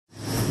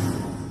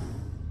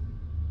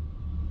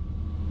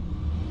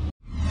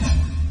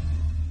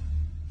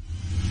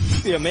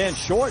might be a man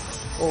short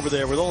over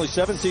there with only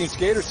 17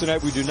 skaters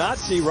tonight. We do not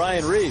see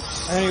Ryan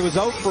Reeves. And he was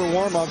out for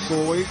warm-up, so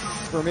we'll wait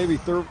for maybe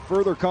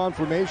further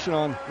confirmation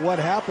on what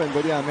happened.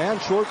 But yeah, man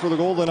short for the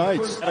Golden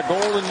Knights. And a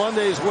goal in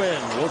Monday's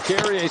win. Will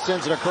Carrier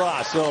sends it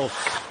across. So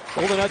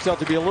Golden Knights have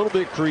to be a little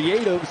bit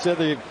creative. Said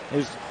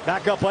his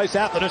backup ice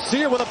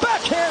Athanasiou with a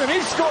backhand, and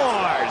he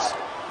scores.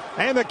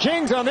 And the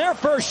Kings on their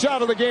first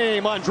shot of the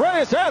game.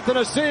 Andreas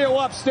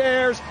Athanasiou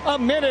upstairs, a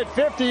minute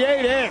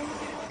 58 in.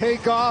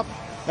 Take off,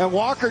 and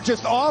Walker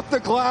just off the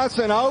glass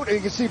and out. And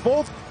you can see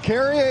both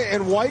Carrier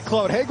and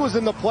Whitecloud. Haig was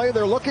in the play.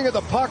 They're looking at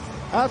the puck.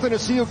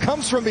 Athanasiou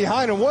comes from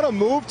behind, and what a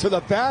move to the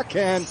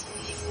backhand.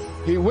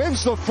 He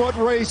wins the foot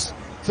race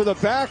to the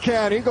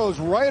backhand. He goes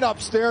right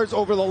upstairs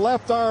over the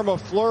left arm of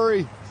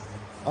Fleury.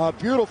 A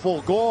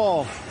beautiful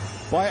goal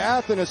by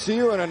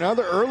Athanasiou, and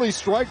another early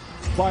strike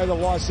by the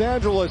Los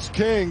Angeles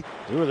Kings.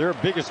 Two of their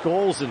biggest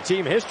goals in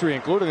team history,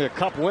 including the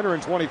Cup winner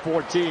in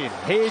 2014.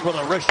 Haig with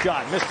a wrist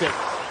shot, missed it.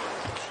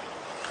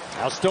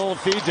 Now Stone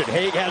feeds it.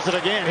 Haig has it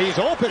again. He's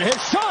open. His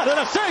shot and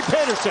a save.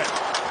 Peterson.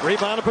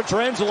 Rebound to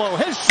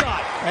Pietrangelo. His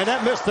shot, and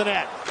that missed the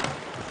net.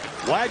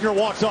 Wagner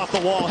walks off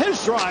the wall.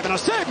 His drive and a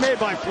save made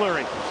by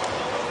Fleury.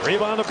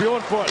 Rebound to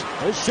Buenfoot.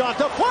 His shot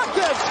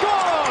deflected.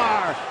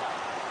 Score!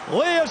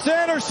 Elias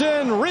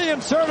Anderson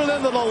reinserted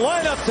into the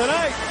lineup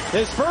tonight.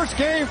 His first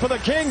game for the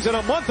Kings in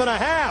a month and a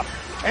half.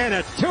 And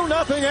it's 2-0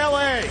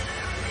 LA.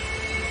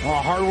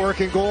 A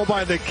hard-working goal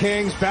by the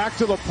Kings. Back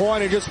to the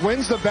point. He just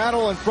wins the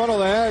battle in front of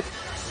the net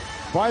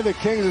by the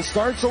Kings. It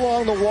starts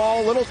along the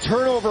wall. Little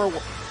turnover.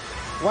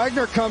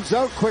 Wagner comes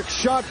out. Quick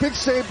shot. Big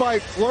save by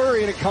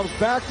Fleury. And it comes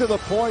back to the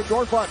point.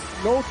 Dorfot,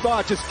 no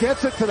thought. Just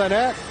gets it to the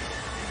net.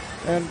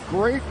 And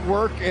great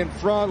work in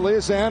front.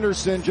 Elias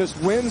Anderson just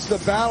wins the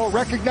battle,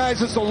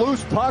 recognizes the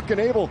loose puck,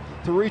 and able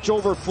to reach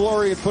over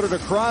Fleury and put it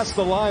across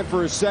the line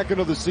for his second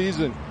of the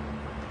season.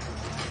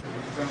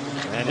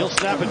 And he'll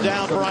snap it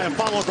down. Brian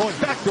Follow going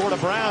backdoor to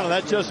Brown, and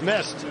that just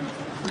missed.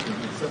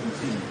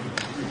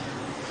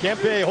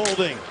 Kempe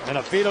holding, and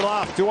a feed it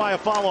off to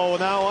Iafallo.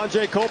 Now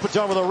Andrei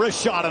Kopitar with a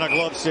wrist shot and a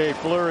glove save.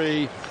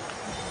 Fleury,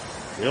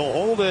 he'll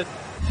hold it.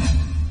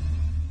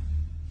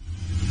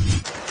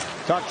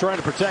 Tuck trying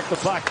to protect the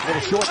puck.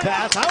 Little short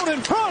pass out in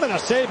front, and a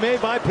save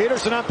made by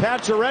Peterson on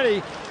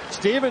Pacioretty.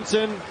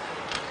 Stevenson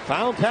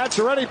found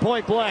Pacioretty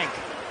point blank.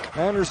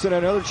 Anderson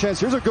had another chance.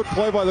 Here's a good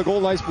play by the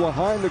Golden Knights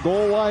behind the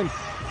goal line.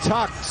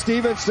 Tuck,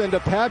 Stevenson to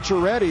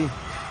Pacioretty.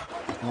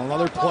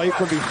 Another play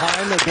from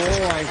behind the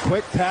goal line.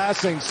 Quick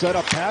passing, set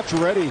up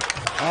Pacioretty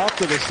off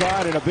to the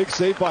side, and a big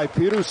save by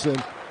Peterson.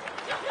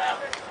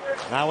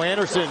 Now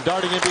Anderson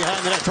darting in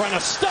behind the net, trying to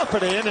stuff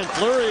it in, and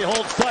Fleury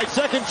holds tight.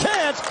 Second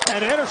chance,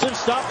 and Anderson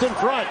stopped in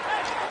front.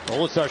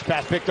 Olasar's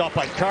pass picked off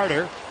by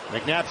Carter.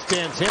 McNabb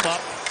stands him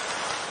up.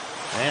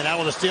 And now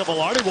with a steal,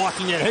 Velarde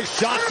walking in. His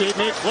shot save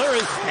made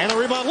Fleury, and the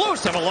rebound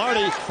loose. And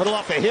Velarde put it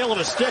off the heel of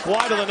a stick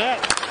wide of the net.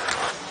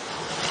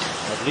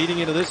 But leading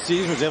into this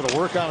season, was able to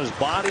work on his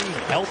body,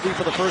 healthy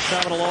for the first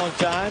time in a long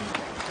time.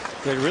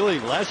 They really,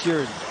 last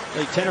year,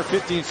 like 10 or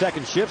 15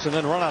 second shifts and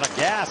then run out of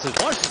gas as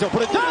Washington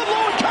put it down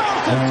low, and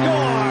Carlson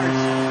scores!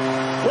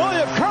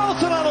 William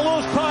Carlson on a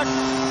loose puck,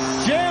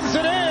 jams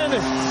it in.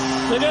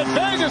 They get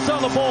Vegas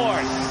on the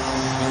board.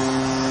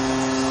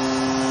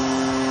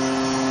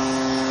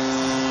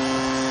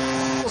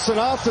 Carlson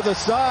off to the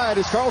side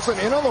as Carlson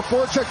in on the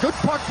forecheck. Good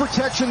puck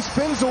protection,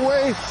 spins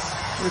away.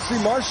 You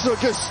see Marshall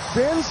just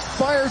spins,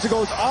 fires, it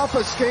goes off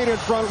a skate in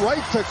front,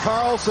 right to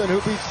Carlson, who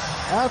beats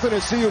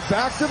Athanasiou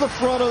back to the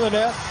front of the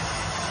net.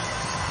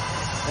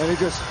 And he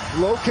just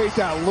locate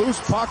that loose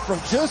puck from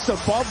just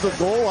above the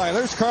goal line.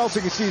 There's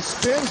Carlson. You can see he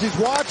spins. He's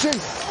watching.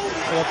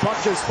 And the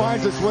puck just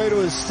finds its way to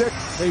his stick.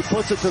 And he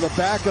puts it to the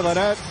back of the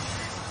net.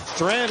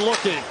 Strand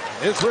looking.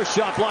 His wrist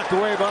shot blocked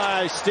away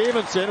by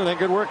Stevenson. And then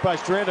good work by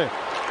Strand to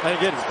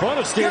get in front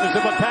of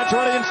Stevenson. But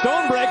Pacioretty and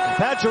Stonebreak.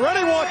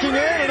 Pacioretty walking in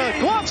and a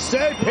glove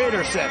save.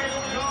 Peterson.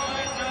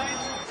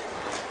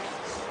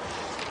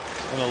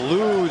 Gonna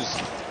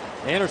lose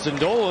Anderson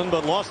Dolan,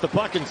 but lost the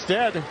puck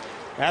instead.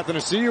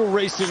 Athanasiou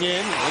racing in.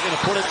 They're going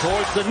to put it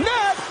towards the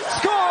net.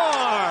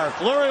 Score!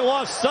 Fleury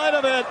lost sight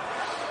of it.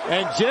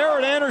 And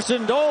Jared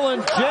Anderson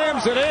Dolan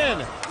jams it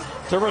in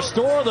to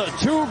restore the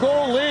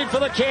 2-goal lead for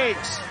the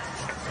Kings.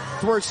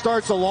 Where it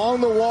starts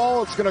along the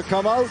wall. It's going to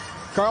come out.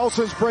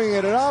 Carlson's bringing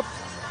it up.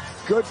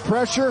 Good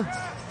pressure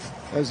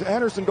as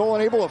Anderson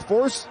Dolan able to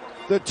force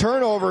the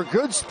turnover.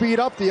 Good speed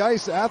up the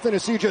ice.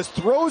 Athanasiou just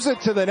throws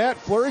it to the net.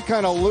 Fleury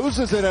kind of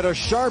loses it at a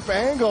sharp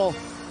angle.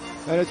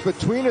 And it's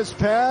between his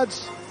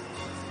pads.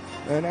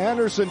 And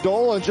Anderson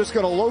Dolan just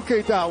going to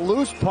locate that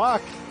loose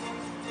puck.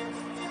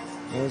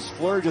 As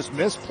Fleury just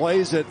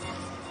misplays it.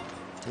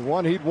 The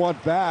one he'd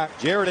want back.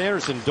 Jared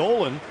Anderson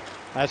Dolan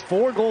has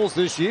 4 goals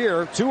this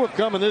year. 2 have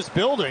come in this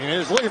building. And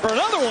is looking for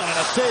another one. And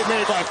a save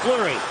made by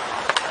Fleury.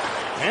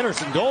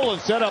 Anderson Dolan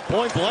set up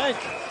point blank.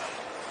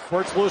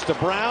 Squirts loose to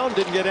Brown.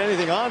 Didn't get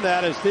anything on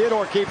that as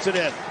Theodore keeps it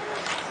in.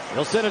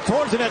 He'll send it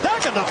towards the net.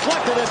 That got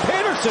deflected, and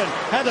Peterson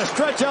had to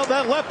stretch out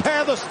that left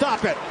pad to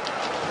stop it.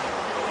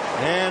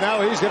 And now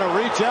he's going to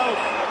reach out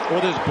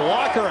with his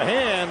blocker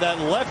hand, that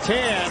left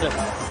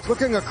hand.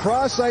 Looking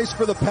across ice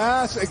for the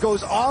pass. It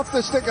goes off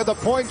the stick at the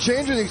point,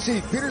 changes. You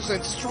see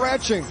Peterson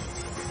stretching.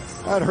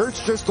 That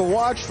hurts just to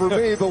watch for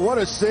me, but what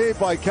a save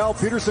by Cal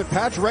Peterson.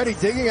 Patch Reddy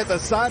digging at the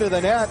side of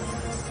the net.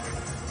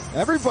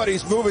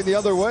 Everybody's moving the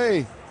other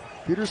way.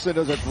 Peterson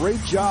does a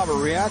great job, a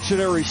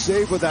reactionary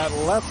save with that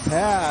left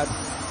pad.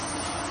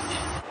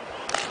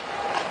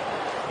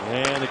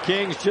 And the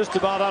Kings just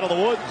about out of the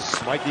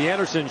woods. Mikey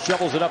Anderson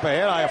shovels it up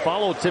ahead.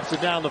 Iafallo tips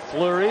it down to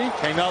Fleury.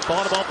 Came out,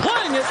 thought about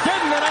playing it,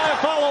 didn't, and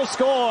Iafallo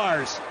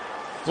scores.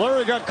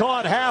 Fleury got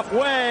caught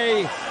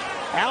halfway.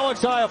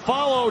 Alex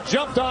Iafallo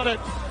jumped on it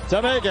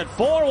to make it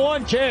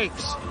 4-1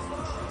 Kings.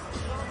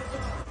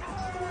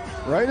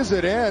 Right as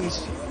it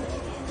ends,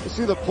 you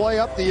see the play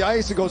up the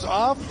ice. It goes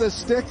off the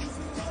stick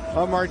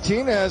of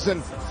Martinez,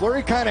 and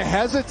Fleury kind of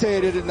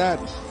hesitated, and that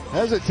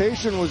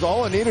hesitation was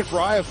all it needed for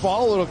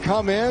Iafallo to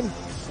come in,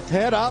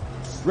 head up,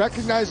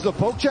 recognizes the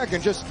poke check,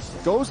 and just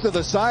goes to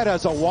the side,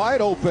 has a wide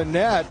open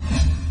net.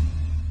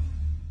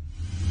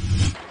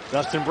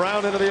 Dustin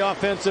Brown into the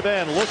offensive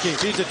end, looking,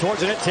 feeds it towards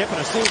the net, tip and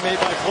a seam made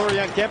by Fleury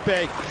on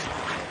Kempe.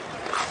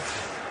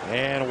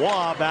 And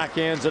Waugh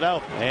backhands it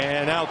out.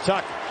 And now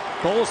Tuck.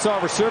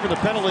 Kolesar serving the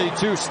penalty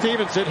to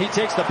Stevenson. He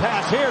takes the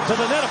pass here to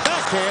the net, a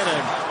backhand,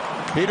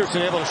 and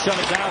Peterson able to shut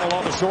it down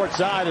along the short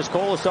side as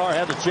Kolesar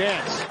had the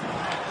chance.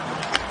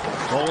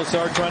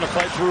 Kolesar trying to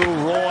fight through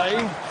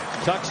Roy.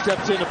 Tuck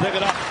steps in to pick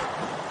it up.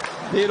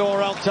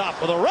 Theodore out top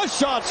with a rush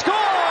shot. Score!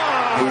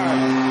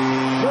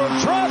 From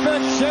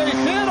traffic, Shea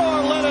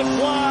Theodore let it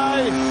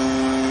fly.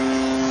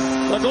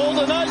 The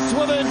Golden Knights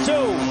within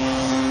two.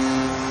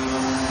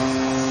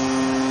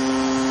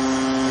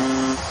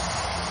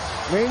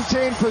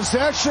 Maintain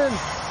possession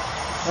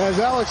as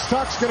Alex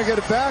Tuck's going to get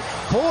it back.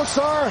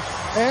 Kolesar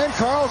and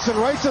Carlson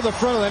right to the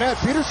front of the net.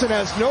 Peterson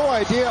has no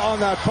idea on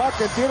that puck,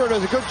 and Theodore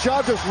does a good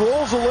job, just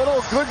rolls a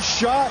little, good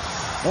shot.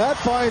 That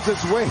finds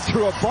its way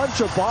through a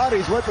bunch of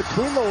bodies right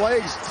between the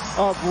legs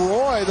of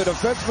Roy, the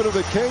defenseman of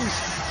the Kings,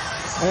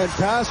 and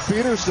past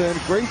Peterson.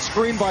 Great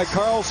screen by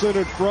Carlson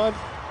in front.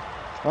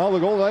 Well, the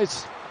Golden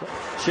Knights.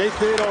 Shea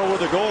Theodore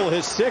with a goal,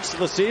 his 6th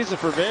of the season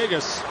for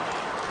Vegas.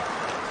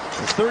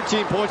 He's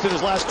 13 points in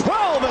his last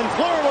 12, and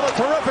Fleury with a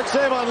terrific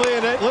save on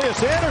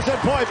Elias Anderson,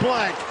 point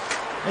blank.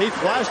 He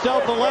flashed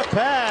out the left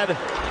pad.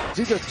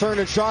 He just turned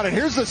and shot, and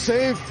here's the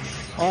save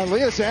on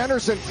Elias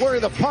Anderson. Fleury,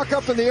 the puck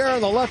up in the air,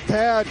 and the left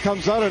pad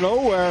comes out of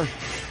nowhere.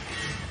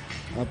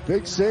 A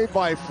big save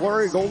by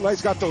Fleury. Golden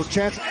Knights got those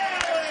chances.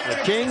 The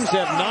Kings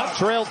have not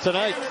trailed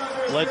tonight.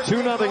 Led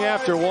 2-0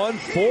 after 1,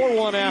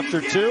 4-1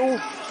 after 2.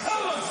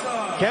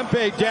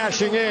 Kempe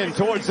dashing in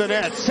towards the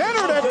net.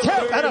 Centered and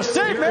tip, and a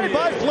save made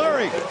by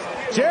Fleury.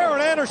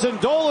 Jared Anderson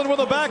Dolan with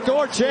a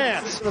backdoor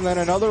chance. And then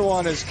another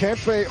one is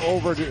Kempe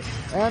over to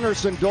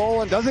Anderson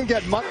Dolan. Doesn't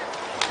get much.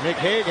 Nick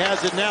Hague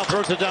has it now,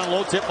 throws it down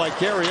low, tip by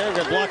Carrier.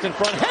 Got blocked in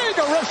front. Hague,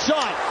 a wrist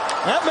shot.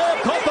 That may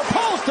have caught the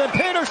post, and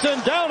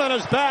Peterson down on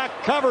his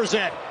back, covers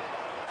it.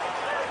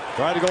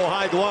 Tried to go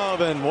high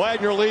glove, and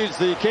Wagner leads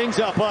the Kings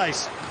up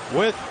ice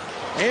with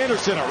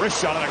Anderson. A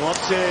wrist shot on a glove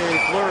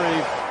save.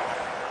 Fleury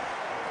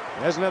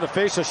hasn't had to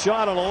face a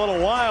shot in a little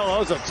while. That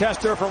was a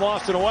tester from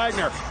Austin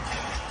Wagner.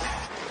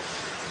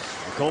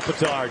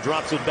 Kopitar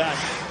drops it back.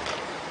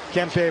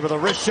 Kempe with a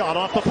wrist shot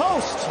off the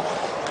post.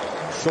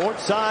 Short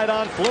side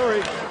on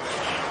Fleury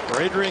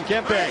for Adrian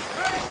Kempe.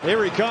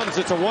 Here he comes.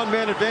 It's a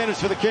one-man advantage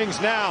for the Kings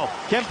now.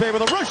 Kempe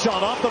with a wrist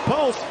shot off the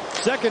post.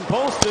 Second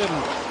post in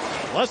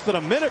less than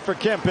a minute for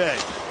Kempe.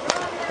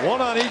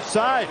 One on each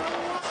side.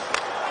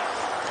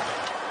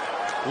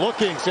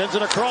 Looking, sends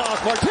it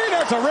across.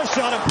 Martinez, a wrist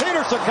shot, and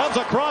Peterson comes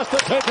across to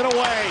take it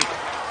away.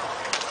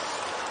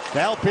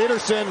 Cal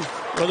Peterson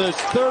with his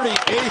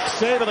 38th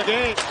save of the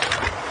game.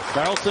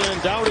 Carlson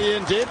and Doughty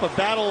in deep, a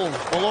battle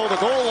below the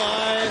goal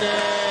line,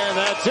 and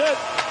that's it.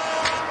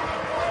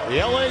 The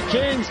LA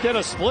Kings get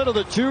a split of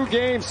the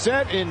 2-game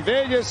set in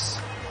Vegas.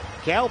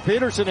 Cal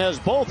Peterson has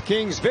both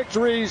Kings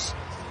victories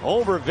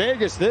over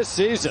Vegas this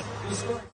season.